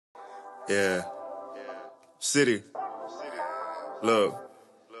Yeah. City. Look,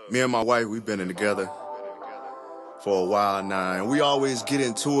 me and my wife, we've been together for a while now, and we always get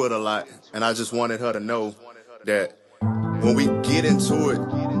into it a lot. And I just wanted her to know that when we get into it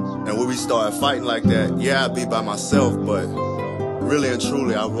and when we start fighting like that, yeah, I'll be by myself, but really and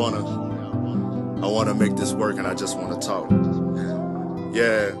truly, I wanna make this work, and I just wanna talk.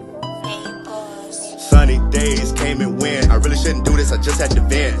 Yeah. Sunny days came and went. I really shouldn't do this, I just had to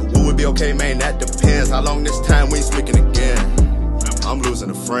vent. Will it be okay, man? That depends. How long this time we ain't speaking again? I'm losing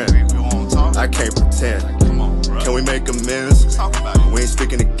a friend. I can't pretend. Can we make amends? We ain't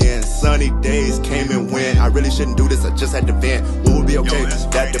speaking again. Sunny days came and went. I really shouldn't do this, I just had to vent. Will it be okay?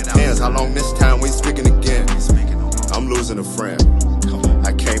 That depends. How long this time we ain't speaking again? I'm losing a friend.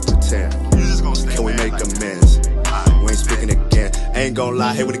 I can't pretend. Can we make amends? We ain't speaking again. Ain't gonna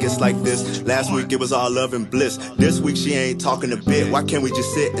lie, hate when it gets like this. Last week it was all love and bliss. This week she ain't talking a bit. Why can't we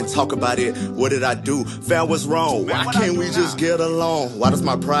just sit and talk about it? What did I do? Fam, what's wrong? Why can't we just get along? Why does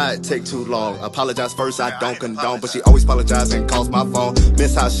my pride take too long? Apologize first, I don't condone, but she always apologizes and calls my phone.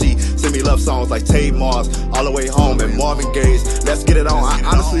 Miss how she send me love songs like Tate Mars, All the Way Home and Marvin Gaye's Let's Get It On. I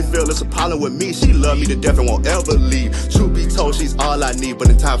honestly feel it's a problem with me. She love me to death and won't ever leave. Truth be told, she's all I need, but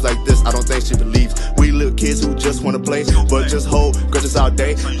in times like this, I don't think she believes. We little kids who just wanna play, but just hold grudges all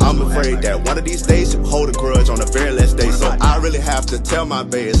day. I'm afraid that one of these days she'll hold a grudge on the very last day. So I really have to tell my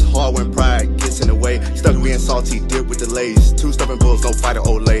bae it's hard when pride gets in the way. Stuck being salty, dip with delays. Two stubborn bulls don't fight an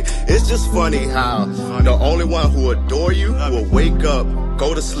old lady. It's just funny how the only one who adore you will wake up,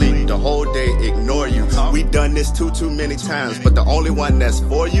 go to sleep the whole day, ignore you. We done this too many times, but the only one that's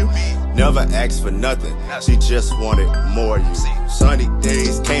for you never asked for nothing. She just wanted more of you. Sunny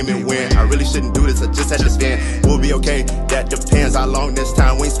days came and went. I really shouldn't do this, I just had to stand. We'll be okay, that depends. How long this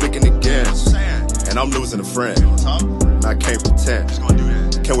time we ain't speaking again? And I'm losing a friend. I can't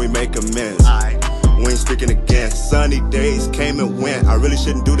pretend. Can we make amends? We ain't speaking again. Sunny days came and went. I really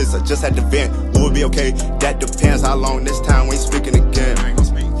shouldn't do this, I just had to vent. We'll be okay, that depends. How long this time we ain't speaking again?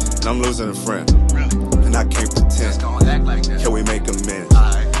 And I'm losing a friend. And I can't pretend. Can we make amends?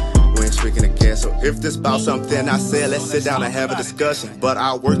 We ain't speaking again. So if this about something I said, let's sit down and have a discussion. But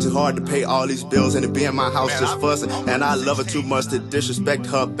I work too hard to pay all these bills and to be in my house just fussing. And I love her too much to disrespect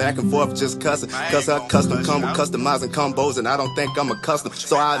her back and forth just cussing. Cause her custom come with customizing combos, and I don't think I'm accustomed.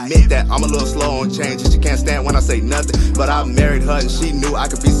 So I admit that I'm a little slow on change, and she can't stand when I say nothing. But I married her and she knew I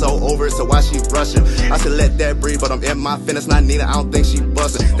could be so over it, so why she rushing? I should let that breathe, but I'm in my feelings, not Nina, I don't think she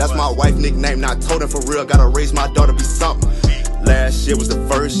bustin'. That's my wife nickname, not told her for real. Gotta raise my daughter be something. Last year was the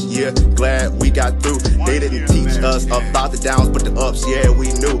first year, glad we got through. They didn't teach us about the downs, but the ups, yeah,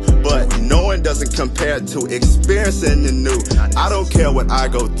 we knew. But knowing doesn't compare to experiencing the new. I don't care what I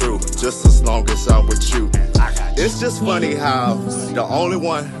go through, just as long as I'm with you. It's just funny how the only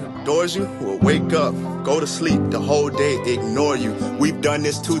one who adores you will wake up, go to sleep the whole day, ignore you. We've done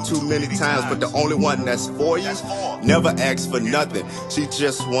this too many times, but the only one that's for you never asked for nothing. She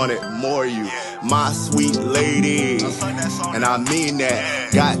just wanted more of you. My sweet lady, and I mean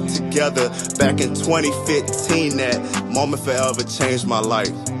that. Got together back in 2015. That moment forever changed my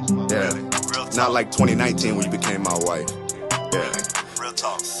life. Yeah, not like 2019 when you became my wife. Yeah.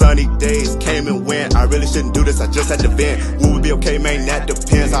 Sunny days came and went. I really shouldn't do this, I just had to vent. Will we be okay, man? That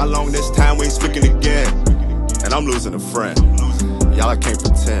depends. How long this time we ain't speaking again? And I'm losing a friend. Y'all, I can't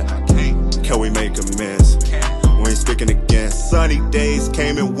pretend. Can we make amends? We ain't speaking again. Sunny days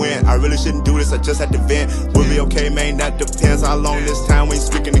came and went. I really shouldn't do this, I just had to vent. We'll be okay, man, that depends. How long this time we ain't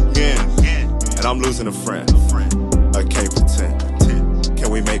speaking again? And I'm losing a friend. I can't pretend. Can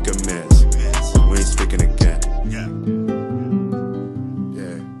we make amends? We ain't speaking again. Yeah.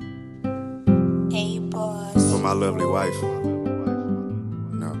 For my lovely wife.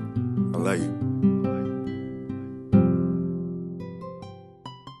 No, I love you.